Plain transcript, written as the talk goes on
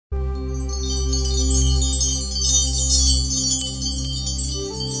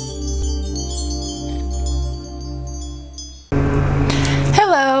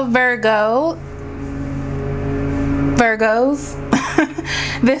Virgos,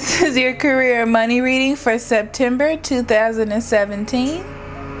 this is your career and money reading for September 2017.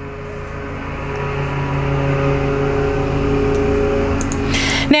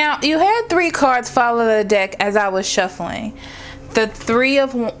 Now, you had 3 cards fall in the deck as I was shuffling. The three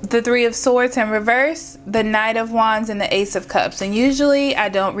of Swords in reverse, the Knight of Wands, and the Ace of Cups. And usually I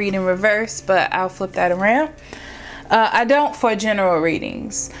don't read in reverse, but I'll flip that around. I don't for general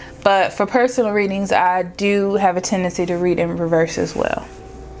readings, but for personal readings, I do have a tendency to read in reverse as well.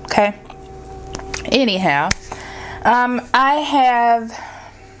 Okay. Anyhow, I have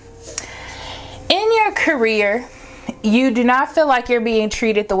in your career, you do not feel like you're being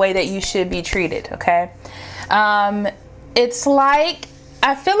treated the way that you should be treated. Okay. It's like,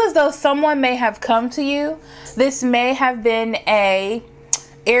 I feel as though someone may have come to you. This may have been a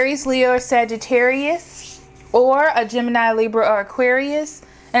Aries, Leo, or Sagittarius, or a Gemini, Libra, or Aquarius.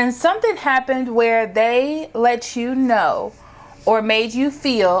 And something happened where they let you know or made you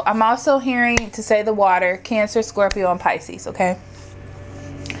feel, I'm also hearing to say the water, Cancer, Scorpio, and Pisces, okay?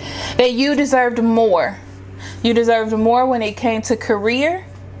 That you deserved more. You deserved more when it came to career.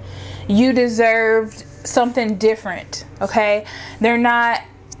 You deserved something different, okay? They're not,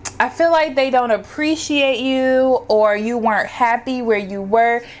 I feel like they don't appreciate you, or you weren't happy where you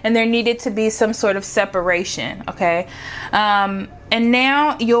were, and there needed to be some sort of separation, okay? And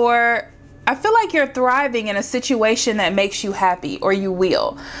now I feel like you're thriving in a situation that makes you happy, or you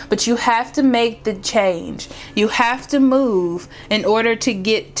will, but you have to make the change. You have to move in order to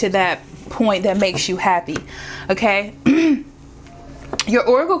get to that point that makes you happy, okay? Your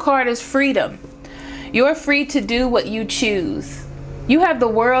Oracle card is freedom. You're free to do what you choose. You have the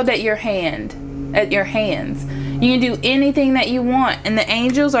world at your hands. You can do anything that you want, and the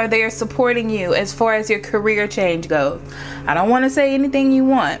angels are there supporting you as far as your career change goes. I don't want to say anything you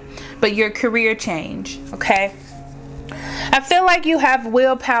want, but your career change, okay? I feel like you have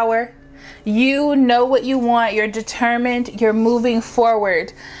willpower. You know what you want. You're determined. You're moving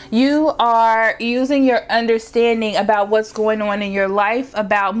forward. You are using your understanding about what's going on in your life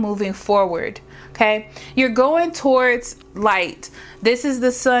about moving forward. Okay, you're going towards light. This is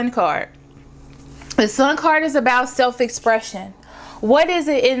the Sun card. The Sun card is about self-expression. What is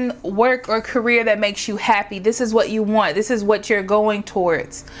it in work or career that makes you happy? This is what you want. This is what you're going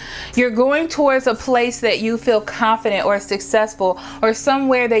towards. You're going towards a place that you feel confident or successful, or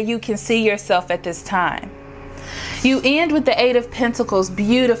somewhere that you can see yourself at this time. You end with the 8 of Pentacles.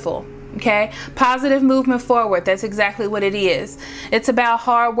 Beautiful. Okay, positive movement forward. That's exactly what it is. It's about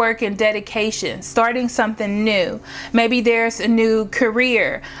hard work and dedication, starting something new. Maybe there's a new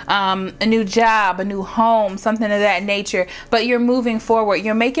career, a new job, a new home, something of that nature, but you're moving forward.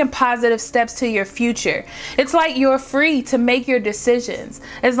 You're making positive steps to your future. It's like you're free to make your decisions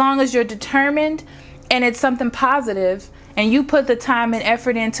as long as you're determined and it's something positive, and you put the time and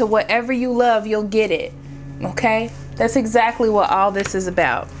effort into whatever you love, you'll get it. Okay, that's exactly what all this is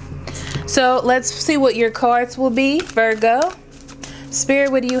about. So let's see what your cards will be, Virgo.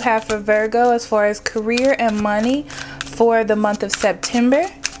 Spirit, what do you have for Virgo as far as career and money for the month of September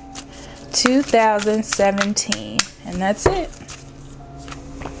 2017? And that's it.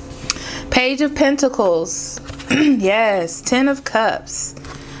 Page of Pentacles. Yes, 10 of Cups.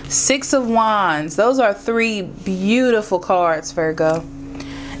 6 of Wands. Those are 3 beautiful cards, Virgo.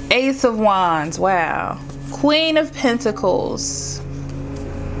 Ace of Wands. Wow. Queen of Pentacles.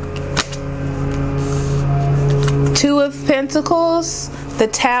 2 of Pentacles, the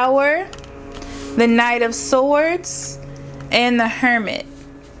Tower, the Knight of Swords, and the Hermit.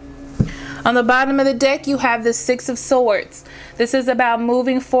 On the bottom of the deck, you have the 6 of Swords. This is about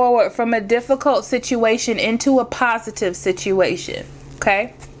moving forward from a difficult situation into a positive situation.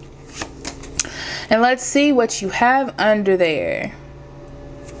 Okay? And let's see what you have under there.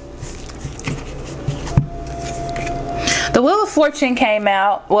 The Wheel of Fortune came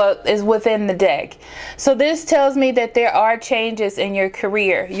out, well, is within the deck. So this tells me that there are changes in your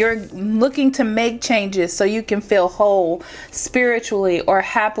career. You're looking to make changes so you can feel whole spiritually or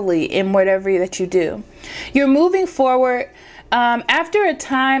happily in whatever that you do. You're moving forward after a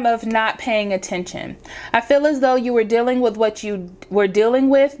time of not paying attention. I feel as though you were dealing with what you were dealing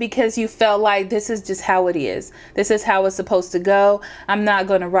with because you felt like this is just how it is. This is how it's supposed to go. I'm not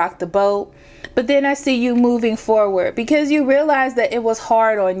going to rock the boat. But then I see you moving forward because you realize that it was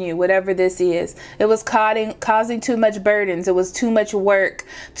hard on you, whatever this is. It was causing too much burdens. It was too much work,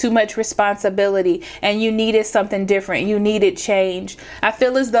 too much responsibility, and you needed something different. You needed change. I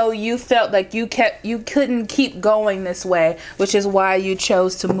feel as though you felt like you couldn't keep going this way, which is why you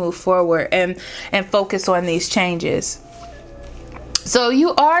chose to move forward and focus on these changes. So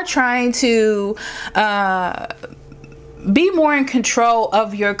you are trying to be more in control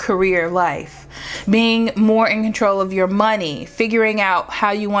of your career life, being more in control of your money, figuring out how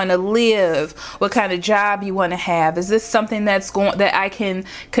you want to live, what kind of job you want to have. Is this something that I can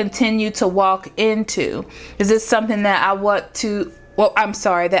continue to walk into? Is this something that I want to, well, I'm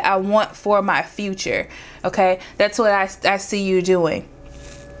sorry, that I want for my future? Okay, that's what I see you doing.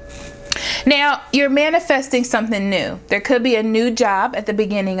 Now, you're manifesting something new. There could be a new job at the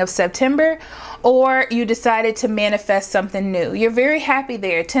beginning of September, or you decided to manifest something new. You're very happy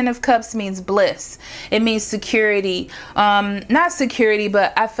there. 10 of Cups means bliss. It means security. Not security,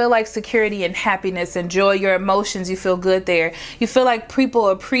 but I feel like security and happiness and joy, your emotions, you feel good there. You feel like people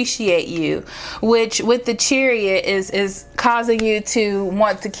appreciate you, which with the Chariot is causing you to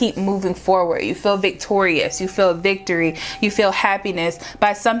want to keep moving forward. You feel victorious. You feel victory. You feel happiness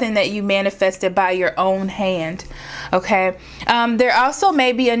by something that you manifested by your own hand. Okay. There also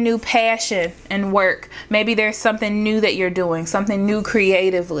may be a new passion in work. Maybe there's something new that you're doing, something new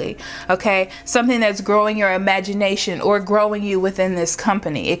creatively. Okay. Something that's growing your imagination or growing you within this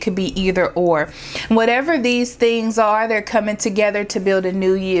company. It could be either or. Whatever these things are, they're coming together to build a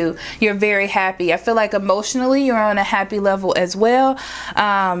new you. You're very happy. I feel like emotionally you're on a happy level as well.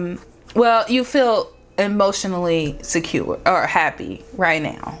 Well, you feel emotionally secure or happy right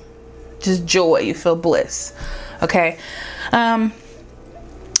now. Just joy. You feel bliss. Okay.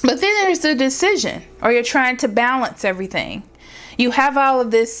 But then there's the decision, or you're trying to balance everything. You have all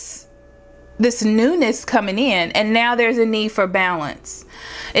of this newness coming in, and now there's a need for balance.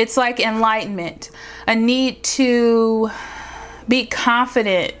 It's like enlightenment, a need to be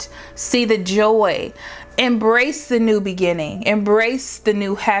confident, see the joy, embrace the new beginning, embrace the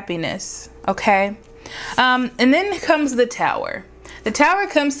new happiness. Okay. And then comes the Tower. The Tower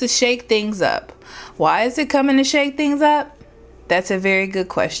comes to shake things up. Why is it coming to shake things up? That's a very good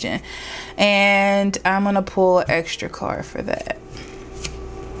question. And I'm going to pull an extra card for that.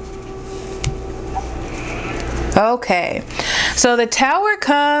 Okay. So the Tower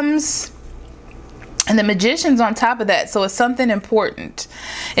comes and the Magician's on top of that. So it's something important.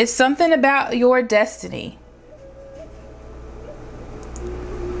 It's something about your destiny.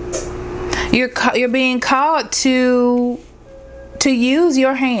 You're being called to use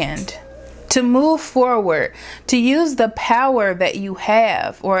your hand, to move forward, to use the power that you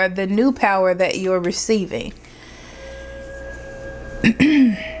have, or the new power that you're receiving.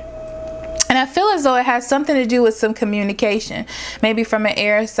 And I feel as though it has something to do with some communication, maybe from an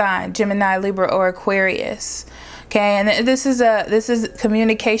air sign, Gemini, Libra, or Aquarius. Okay, and this is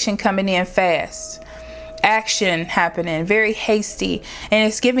communication coming in fast, action happening, very hasty, and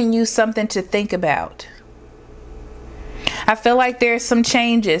it's giving you something to think about. I feel like there's some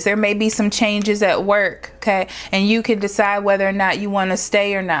changes. There may be some changes at work, okay? And you can decide whether or not you want to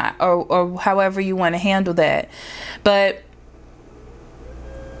stay or not, or however you want to handle that. But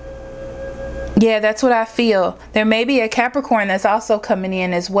yeah, that's what I feel. There may be a Capricorn that's also coming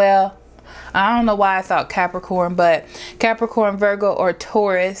in as well. I don't know why I thought Capricorn, but Capricorn, Virgo, or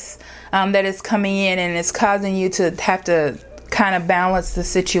Taurus that is coming in, and it's causing you to have to kind of balance the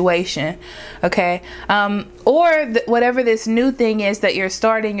situation. Okay. Or whatever this new thing is that you're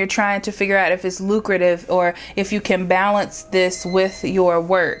starting, you're trying to figure out if it's lucrative or if you can balance this with your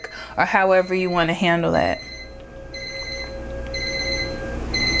work, or however you want to handle that.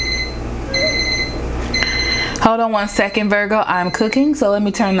 Hold on one second, Virgo. I'm cooking, so let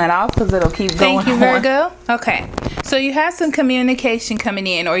me turn that off because it'll keep going on. Thank you, Virgo. Okay. So you have some communication coming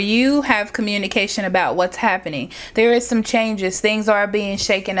in, or you have communication about what's happening. There is some changes. Things are being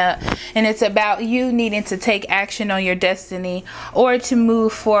shaken up, and it's about you needing to take action on your destiny or to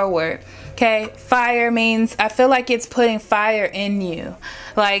move forward. Okay. Fire means, I feel like it's putting fire in you.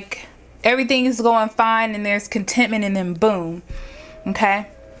 Like everything is going fine and there's contentment, and then boom. Okay.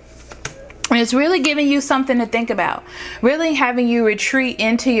 And it's really giving you something to think about, really having you retreat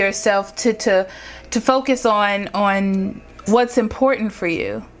into yourself to focus on what's important for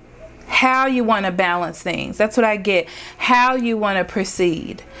you, how you want to balance things. That's what I get, how you want to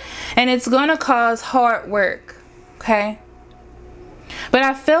proceed. And it's going to cause hard work, okay? But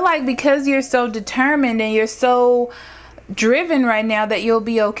I feel like because you're so determined and you're so driven right now that you'll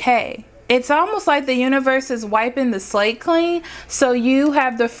be okay. It's almost like the universe is wiping the slate clean, so you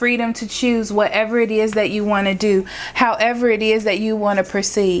have the freedom to choose whatever it is that you want to do, however it is that you want to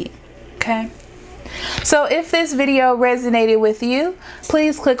proceed. Okay? So if this video resonated with you,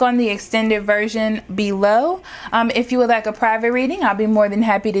 please click on the extended version below. If you would like a private reading, I'll be more than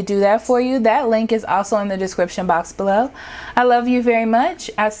happy to do that for you. That link is also in the description box below. I love you very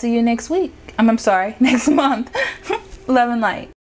much. I'll see you next week. I'm sorry, next month. Love and light.